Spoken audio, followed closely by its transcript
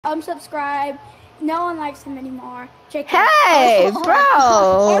unsubscribe. No one likes him anymore. Hey,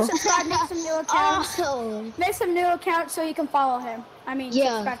 bro! Or subscribe, make some new accounts. Make some new accounts so you can follow him. I mean,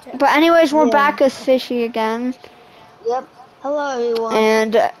 subscribe to him. But anyways, we're back with Fishy again. Yep. Hello, everyone.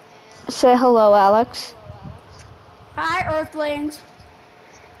 And say hello, Alex. Hi, Earthlings.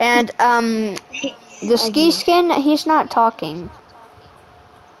 And the ski skin, he's not talking.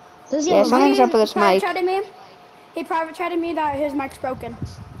 Yeah, something's up with his mic. He private chatted me that his mic's broken.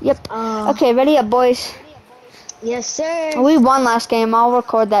 Yep. Okay, ready up, boys. Yes, sir. We won last game. I'll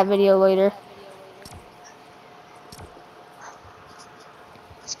record that video later.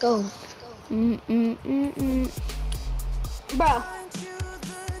 Let's go. Bro.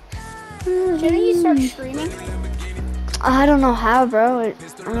 Shouldn't you start streaming? I don't know how, bro. I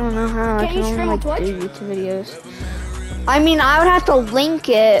don't know how. Can you stream on do Twitch? YouTube videos. I mean, I would have to link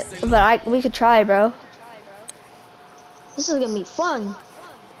it, but we could try, bro. This is gonna be fun.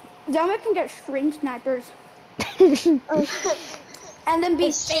 Then we can get string snipers. And then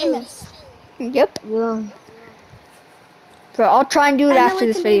be famous. Yep. Yeah. Bro, I'll try and do it after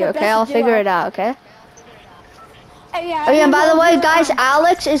this video, okay? I'll figure it out, okay? Yeah, oh, yeah, and by the way, guys,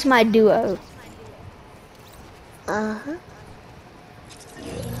 Alex is my duo. Uh-huh.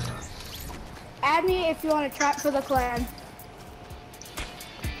 Add me if you want to trap for the clan.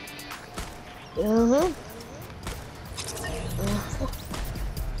 Uh-huh.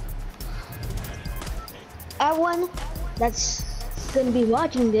 Everyone that's gonna be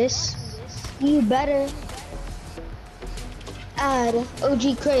watching this, you better add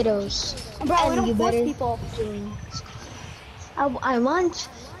OG Kratos. Bro, we and you don't force better people. join. I want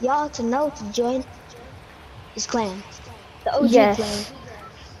y'all to know to join this clan, the OG clan.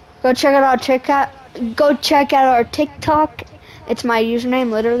 Go check out our Go check out our TikTok. It's my username,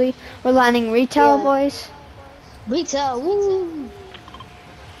 literally. We're landing retail, boys. Retail, woo!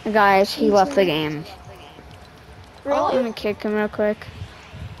 Guys, he left the game. Really? I'm gonna kick him real quick.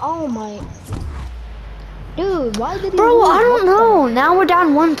 Oh my. Dude, why did he Bro, I don't know. Now we're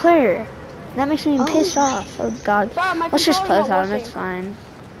down one player. That makes me pissed off. Oh god. Bro, let's just play without him, it's fine.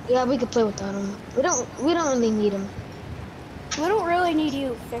 Yeah, we could play without him. We don't really need him. We don't really need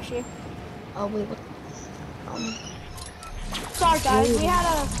you, Fishy. Oh wait, what? Sorry guys, we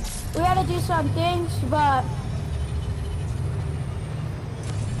had to do some things, but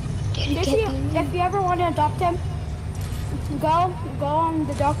Fishy, if you ever want to adopt him, go on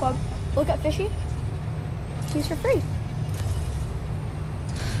the dark web, look at Fishy. He's for free.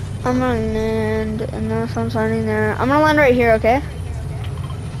 I'm gonna land, and then if I'm landing there, I'm gonna land right here, okay?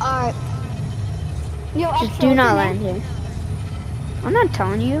 Alright. Just do not land here. I'm not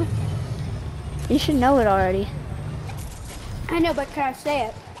telling you. You should know it already. I know, but can I say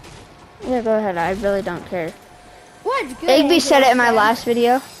it? Yeah, go ahead. I really don't care. What's good? Igby said it in my last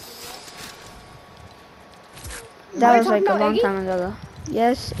video. That was like a long time ago, though.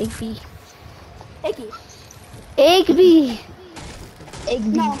 Yes, Igby. Iggy. Igby.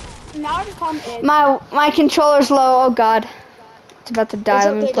 No, now I just call him Iggy. My controller's low. Oh god, it's about to die.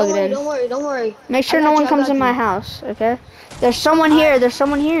 Let me plug it in. Don't worry. Make sure no one comes in my house, okay? There's someone here. There's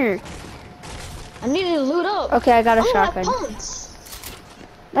someone here. I need to loot up. Okay, I got a shotgun.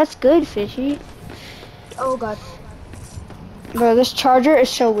 That's good, Fishy. Oh god. Bro, this charger is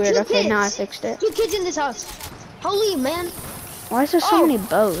so weird. Okay, now I fixed it. 2 kids in this house. Holy man. Why is there so many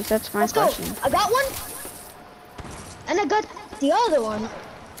bows? That's my question. I got one. And I got the other one.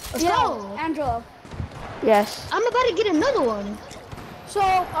 Let's go. Angelo. Yes. I'm about to get another one. So,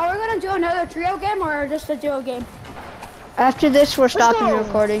 are we gonna do another trio game or just a duo game? After this, we're stopping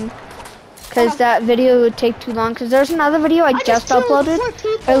recording. Because that video would take too long. Because there's another video I just uploaded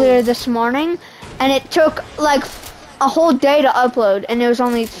earlier this morning. And it took like a whole day to upload. And it was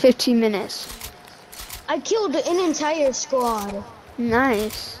only 15 minutes. I killed an entire squad.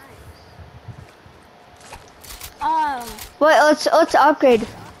 Nice. Wait, let's upgrade.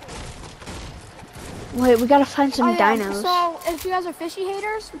 Wait, we gotta find some dinos. So, if you guys are Fishy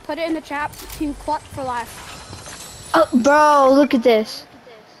haters, put it in the chat. Team Cluck for life. Oh, bro, look at this.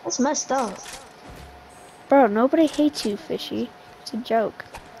 That's messed up. Bro, nobody hates you, Fishy. It's a joke.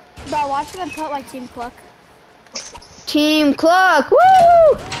 Bro, watch them put like Team Cluck. Team Cluck,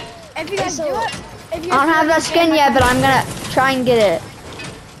 woo! If you guys do it, I don't have that skin yet, but I'm gonna try and get it.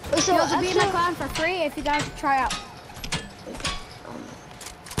 So you'll be in my clan for free if you guys try out.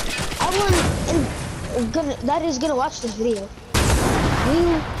 That is gonna watch this video.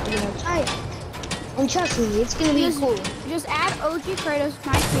 You gonna try it. And trust me, it's gonna be cool. Just add OG Kratos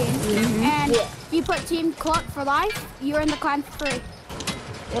 19, and you put Team Cluck for life, you're in the clan for free.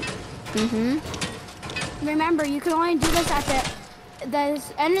 Yep. Remember, you can only do this at the the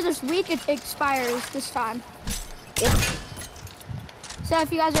end of this week, it expires this time. Yep. So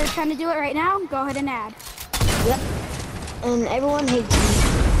if you guys are trying to do it right now, go ahead and add. Yep. And everyone hates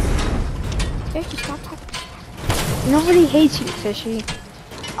me. Fishy, stop talking. Nobody hates you, Fishy.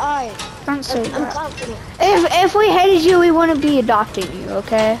 Alright. Don't say I'm that. confident. If we hated you, we wouldn't be adopting you,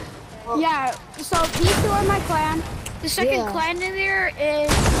 okay? Yeah, so these two are my clan. The second clan in there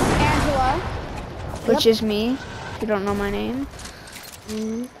is Angela. Which is me, if you don't know my name.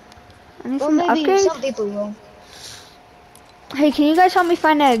 Mm. I need Well, some maybe upgrades. some people will. Hey, can you guys help me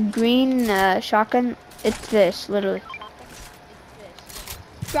find a green shotgun? It's this, literally.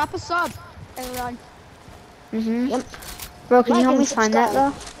 Drop a sub, everyone. Yep. Bro, can you Like help and me find that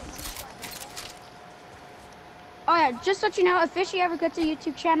though? Oh yeah, just so you know, if Fishy ever gets a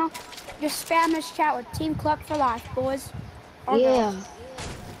YouTube channel, just spam this chat with Team Cluck for life, boys. Or Yeah. girls.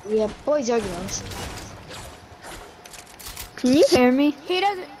 Yeah, boys or girls. Can you hear me? He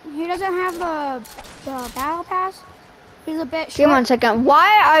doesn't have the battle pass. He's a bit short. Give me 1 second.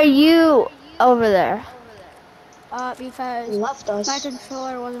 Why are you over there? Because Left us. my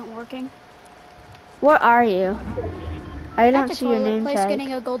controller wasn't working. Where are you? I At don't the see your toilet name place tag.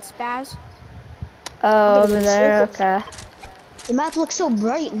 getting a gold spaz. Oh, over in there, circles. okay. The map looks so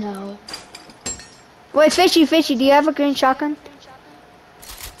bright now. Wait, Fishy, do you have a green shotgun?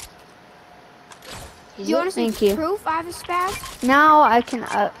 Do you want to see Thank you. proof I have a spaz? Now I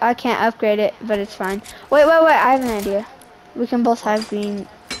can't upgrade it, but it's fine. Wait, I have an idea. We can both have green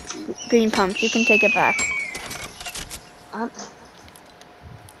pumps. You can take it back. Oh,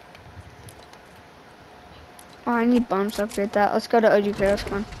 I need bombs to upgrade that. Let's go to OG Girls,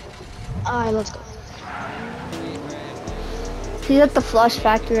 come on. Alright, let's go. He's at the Flush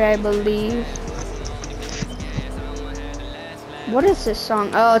Factory, I believe. What is this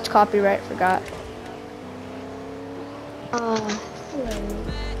song? Oh, it's copyright, forgot.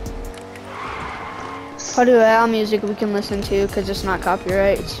 Put Royale music we can listen to because it's not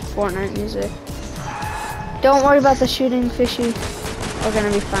copyright, it's Fortnite music. Don't worry about the shooting, Fishy. We're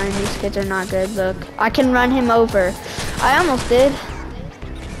gonna be fine, these kids are not good, look. I can run him over. I almost did.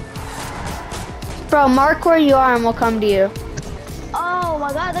 Bro, mark where you are and we'll come to you. Oh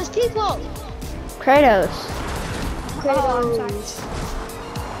my god, there's people! Kratos. Kratos.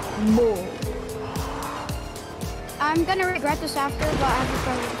 Bull. I'm gonna regret this after, but I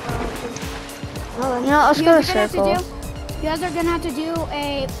have You know, let's go to circle. You guys are gonna have to do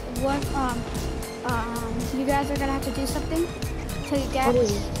a what? You guys are gonna have to do something to get.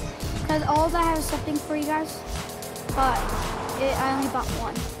 Because all that has something for you guys, but I only bought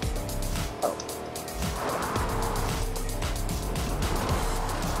one.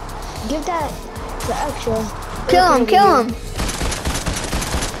 Give that the extra. Kill him!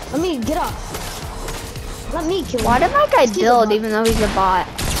 Let me get off. Let me kill him. Why did my guy build even though he's a bot?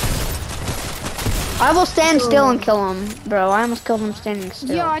 I will stand still and kill him, bro. I almost killed him standing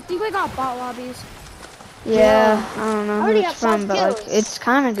still. Yo, I think we got bot lobbies. Yeah, I don't know who it's from, but like, it's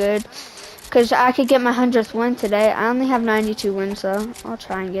kind of good. Cause I could get my 100th win today. I only have 92 wins though. I'll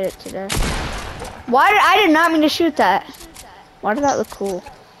try and get it today. I did not mean to shoot that. Why did that look cool?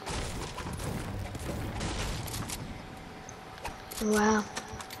 Wow.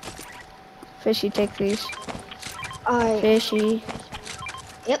 Fishy, take these. Alright. Fishy.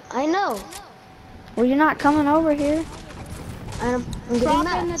 Yep, I know. Well, you're not coming over here. I'm getting Drop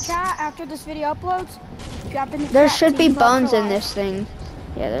that. in the chat after this video uploads. Drop in the There chat, should be Team Cluck bones for in life. this thing.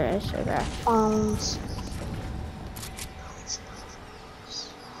 Yeah, there is. Okay.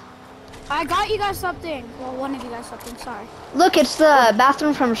 I got you guys something. Well, one of you guys something. Sorry. Look, it's the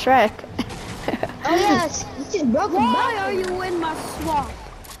bathroom from Shrek. Oh yes, this is broken. Why are you in my swamp?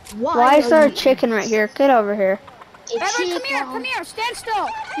 Why is there a chicken right here? Get over here. Everyone, come here, stand still,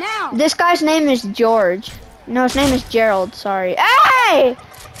 now. This guy's name is George. No, his name is Gerald, sorry. Hey!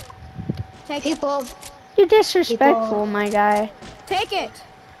 Take People. You're disrespectful, my guy. Take it.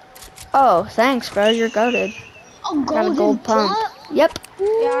 Oh, thanks, bro. You're goated. Oh, Got a gold pump. Yep. Yeah,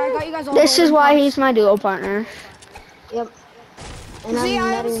 I got you guys all. This is golden why pumps. he's my duo partner. Yep. And See, I'm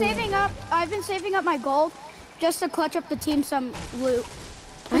I've been letting- saving up. I've been saving up my gold just to clutch up the team some loot.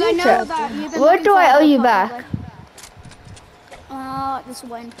 Because I I know need to- that you've been. What looking do for I a owe gold you pump back? lately. This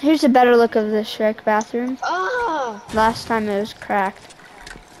win. Here's a better look of the Shrek bathroom. Ah! Last time it was cracked.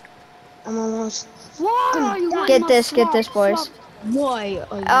 I'm almost. Why are you in Get my this, boys. swamp? Why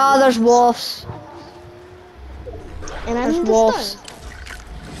are you? Oh, there's wolves. And I There's need to wolves. start.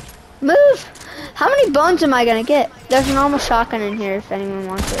 Move! How many bones am I gonna get? There's a normal shotgun in here if anyone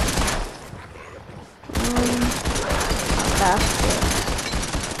wants it.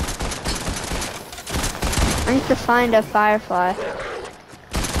 I need to find a firefly.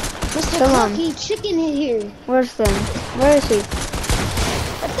 Mr. Come on. Clucky Chicken in here. Where's them? Where is he?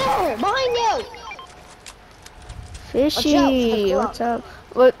 Right there, behind you. Fishy, what's up?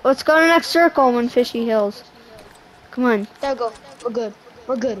 Let's go to the next circle when Fishy heals. Come on. There we go. We're good.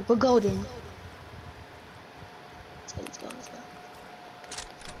 We're good. We're golden. Let's go.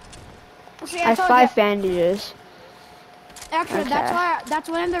 See, I have 5 bandages. Actually, Okay. that's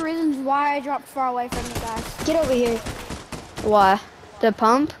one of the reasons why I dropped far away from you guys. Get over here. Why? The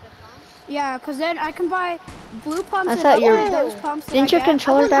pump? Yeah, because then I can buy blue pumps I and thought you upgrade those pumps that I Didn't your get.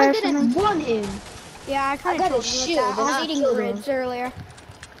 controller die or something? One him. Yeah, I kind I of got told a you shield about that. I and was I eating killed grids earlier.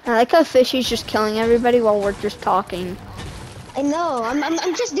 I like how Fishy's just killing everybody while we're just talking. I know.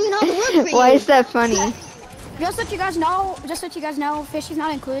 I'm just doing all the work for you. Why is that funny? Just so you guys know, Fishy's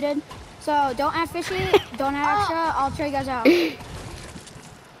not included. So don't add Fishy, don't add extra. I'll show you guys out.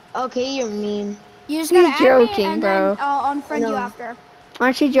 Okay, you're mean. You just gotta He's add me, joking, and bro. then I'll unfriend you No. after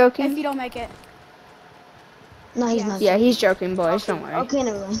Aren't you if joking? you don't make it. No, he's not. Yeah, he's joking, boys. Don't worry. Okay,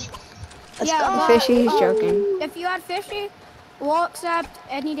 never mind. Let's Yeah, go. but, Fishy, he's joking. If you add Fishy, we'll accept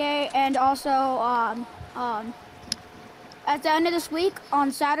any day, and also at the end of this week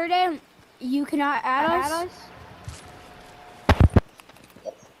on Saturday, you cannot add us.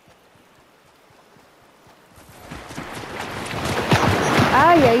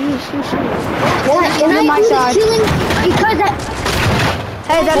 Ah, yeah, you shoot. Can I my do the side. killing? Because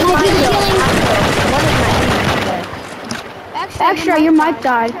Hey, that's Can I my do the kill. Extra, your mic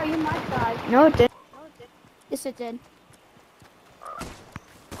died. Extra, your mic died. No, it didn't. Yes, it did.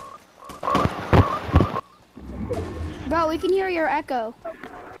 Bro, we can hear your echo.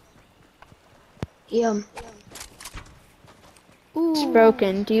 Yeah. Ooh. It's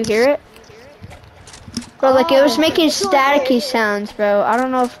broken. Do you hear it? Bro, like it was making staticky sounds, bro. I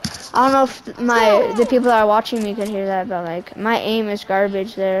don't know if the people that are watching me could hear that, but like my aim is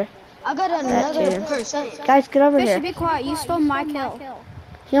garbage there. I got too. another person. Guys, get over Fishy, here. be quiet. You stole my kill.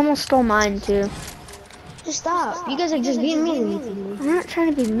 He almost stole mine too. Just stop. You guys are just being mean to me. I'm not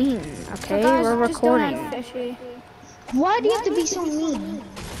trying to be mean, okay? Guys, We're just don't recording. add Fishy. Why do you have to be so mean?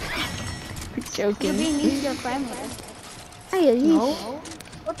 You're joking. You're being mean to your clan leader. Hey, No.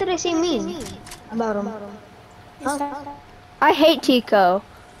 What did I say mean about him? Huh? I hate Tico.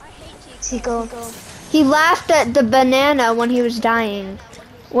 Tico. He laughed at the banana when he was dying.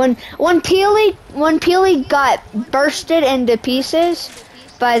 When Peely got bursted into pieces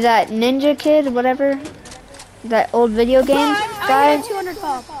by that ninja kid, whatever, that old video game guy, I had 200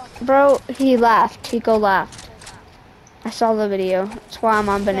 pop. bro, he laughed. Tico laughed. I saw the video. That's why I'm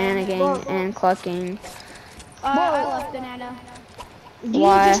on Banana Gang and Clucking. I love banana. Do you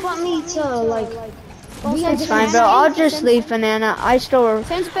Why? just want me to like? It's fine, bro. I'll just leave Banana. I still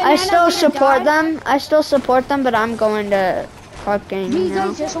support them. I still support them, but I'm going to Clucking. Do you You know?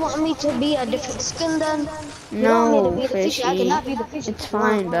 guys just want me to be a different skin then? You No, don't want me to be the fishy. I Fishy. cannot be the fishy. It's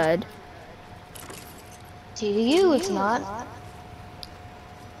fine, bud. To you, it's not.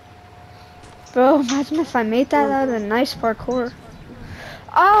 Bro, imagine if I made that out of nice parkour.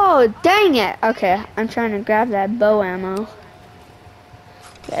 Oh, dang it. Okay, I'm trying to grab that bow ammo.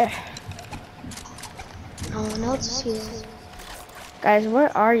 There. No one else is here. Guys,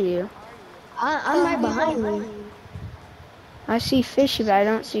 where are you? I'm right behind you. I see Fishy, but I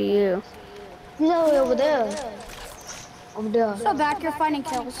don't see you. He's all the way over there. Over there. So back, you're finding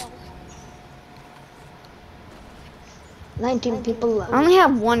kills. 19 people left. I only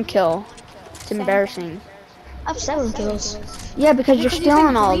have 1 kill. It's embarrassing. I have 7 kills. Yeah, because you're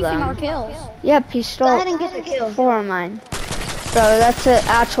stealing all of Griefing our them. kills. Yep, he I stole didn't get the kill. 4 of mine. Bro, that's an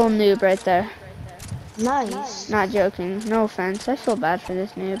actual noob right there. Nice. Not joking. No offense. I feel bad for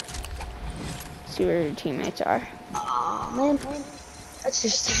this noob. Let's see where your teammates are. Aw, man. That's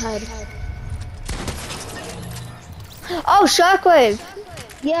just sad. Oh, Shockwave!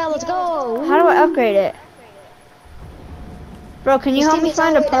 Yeah, let's go. How do I upgrade it? Bro, can you His help me teammate's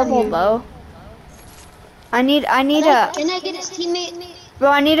find a all the way down purple here. bow? I need a, Can I get his teammate? bro,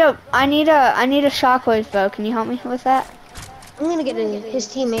 I need a Shockwave bow. Can you help me with that? I'm gonna get his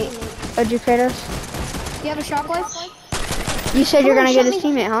teammate. Would you, Kratos? You have a shockwave? You said you're Come gonna on, get his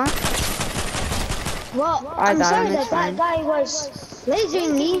shoot me. teammate, huh? Well, I I'm got sorry him, it's that guy was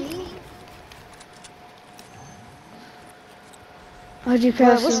lasering me. Oh, you Bro,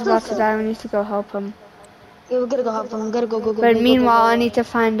 Kratos what's is about the- to die. We need to go help him. Yeah, we gotta go help him. Gotta go. But meanwhile, I need to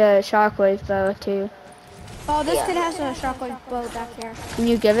find a Shockwave bow too. Oh, this kid has a shockwave bow back here. Can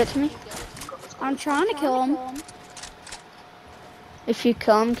you give it to me? I'm trying to kill him. If you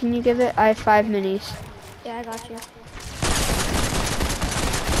kill him, can you give it? I have 5 minis. Yeah, I got you.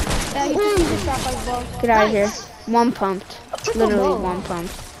 Yeah, he just needs a shockwave bow. Get out of here. 1 pumped. triple Literally bow. 1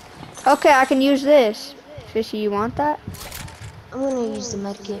 pumped. Okay, I can use this. Fishy, you want that? I'm gonna use the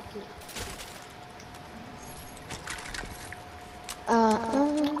medkit.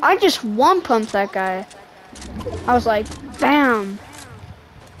 I just one pumped that guy. I was like, bam.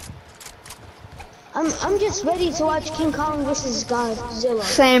 I'm just ready to watch King Kong versus Godzilla.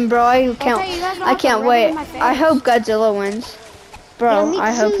 Same, bro. I Okay, you guys don't I have to can't rub it wait. in my face. I hope Godzilla wins. Bro, Yeah, me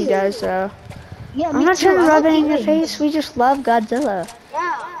I hope he too. does, though. Yeah, I'm me not too. trying to I rub hope it he in your wins. face. We just love Godzilla.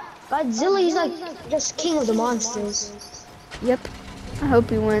 Yeah, Godzilla, he's like just king of the monsters. Yep. I hope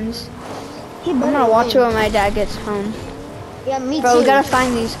he wins. He I'm better gonna watch it win. when my dad gets home. Yeah, me Bro, too. we gotta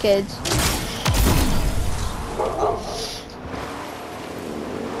find these kids.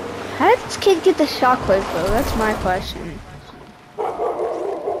 How did this kid get the shockwave, bro? That's my question.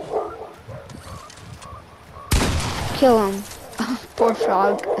 Kill him. Poor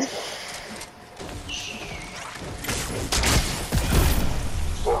frog.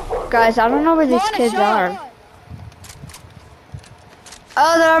 Guys, I don't know where these kids are.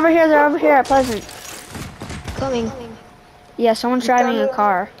 Oh, they're over here. They're over here at Pleasant. Coming. Yeah, someone's driving a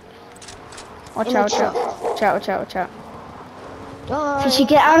car. Watch In the out, watch out. truck. Watch out, watch out, watch out. Don't Fishy,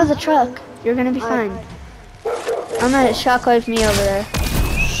 get out of the truck. You're gonna be fine. I'm gonna shockwave me over there.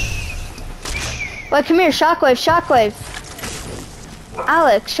 Wait, come here, shockwave, shockwave.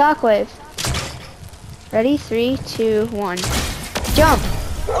 Alex, shockwave. Ready? 3, 2, 1. Jump.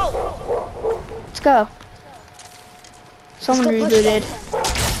 Let's go. Someone rebooted.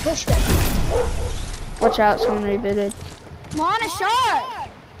 Push them. Watch out, someone rebooted. Come on, a shot.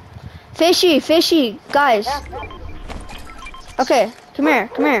 Fishy, fishy, guys. Okay, come here,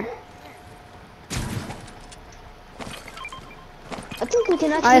 come here. I think we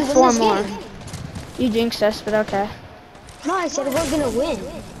can actually I have win 4 this more. game. You jinxed us, but okay. No, I said we're gonna win.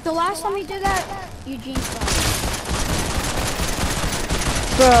 The last time we did that, Eugene stopped.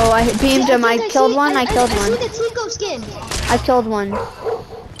 Bro, I beamed him. I killed one. I killed I one. see the Tico skin. I killed one.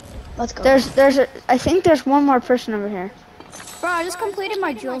 Let's go. I think there's one more person over here. Bro, I just completed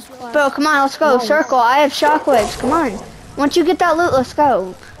my drills class. Bro, come on, let's go. Circle. I have shockwaves. Come on. Once you get that loot, let's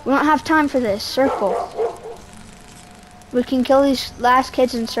go. We don't have time for this. Circle. We can kill these last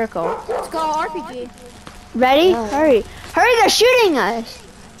kids in circle. Let's go, RPG. Ready? No. Hurry. Hurry, they're shooting us.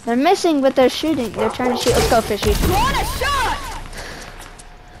 They're missing, but they're shooting. They're trying to shoot. Let's go, Fishy. Come on, a shot.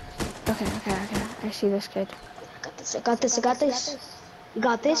 Okay. I see this kid. I got this. You got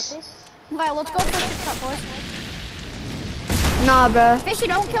this? Okay, let's go for the shot, boys. Nah, bro. Fishy,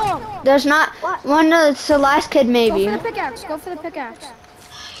 don't kill him. There's not one. No, it's the last kid, maybe. Go for the pickaxe. Go for the pickaxe.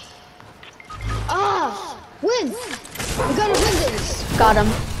 Ah! Win! We gotta win this! Got him.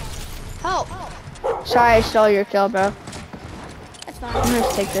 Help! Sorry, I stole your kill, bro. That's fine. I'm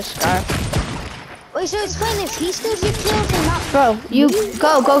gonna take this scar. Wait, so explain this. He steals your kills or not? Bro, you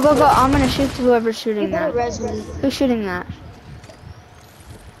go. I'm gonna shoot whoever's You shooting better that. res me. Who's shooting that?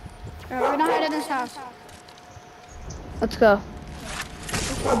 Alright, we're not heading this house. Let's go.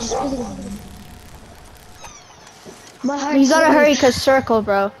 I just really want him. My heart. You gotta hurry, cause circle,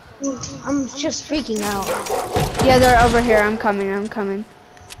 bro. I'm just freaking out. Yeah, they're over here. I'm coming.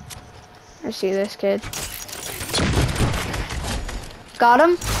 I see this kid. Got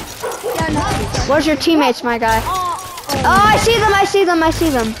him? Yeah, no. Where's your teammates, my guy? Oh, I see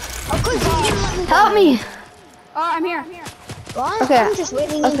them. Of course, you didn't let me Help me. Oh, I'm here. Well, Okay. I'm just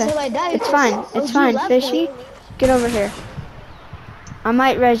waiting until I die. It's fine. It's fine. Fishy, get over here. I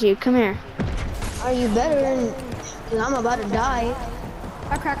might res you. Come here. Are you better? Cause I'm about to die.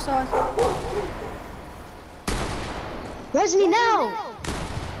 I cracked saw. Res me now!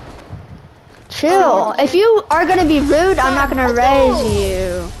 Chill. If you are gonna be rude, I'm not gonna res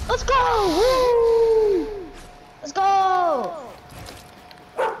you. Let's go! Woo! Let's go!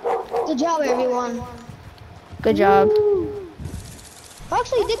 Good job, everyone. Good job. I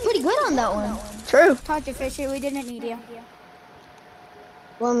actually did pretty good on that one. True. Talk to Fishy, we didn't need you.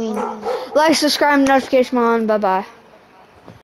 Well, I mean, Like, subscribe, notification on. Bye bye.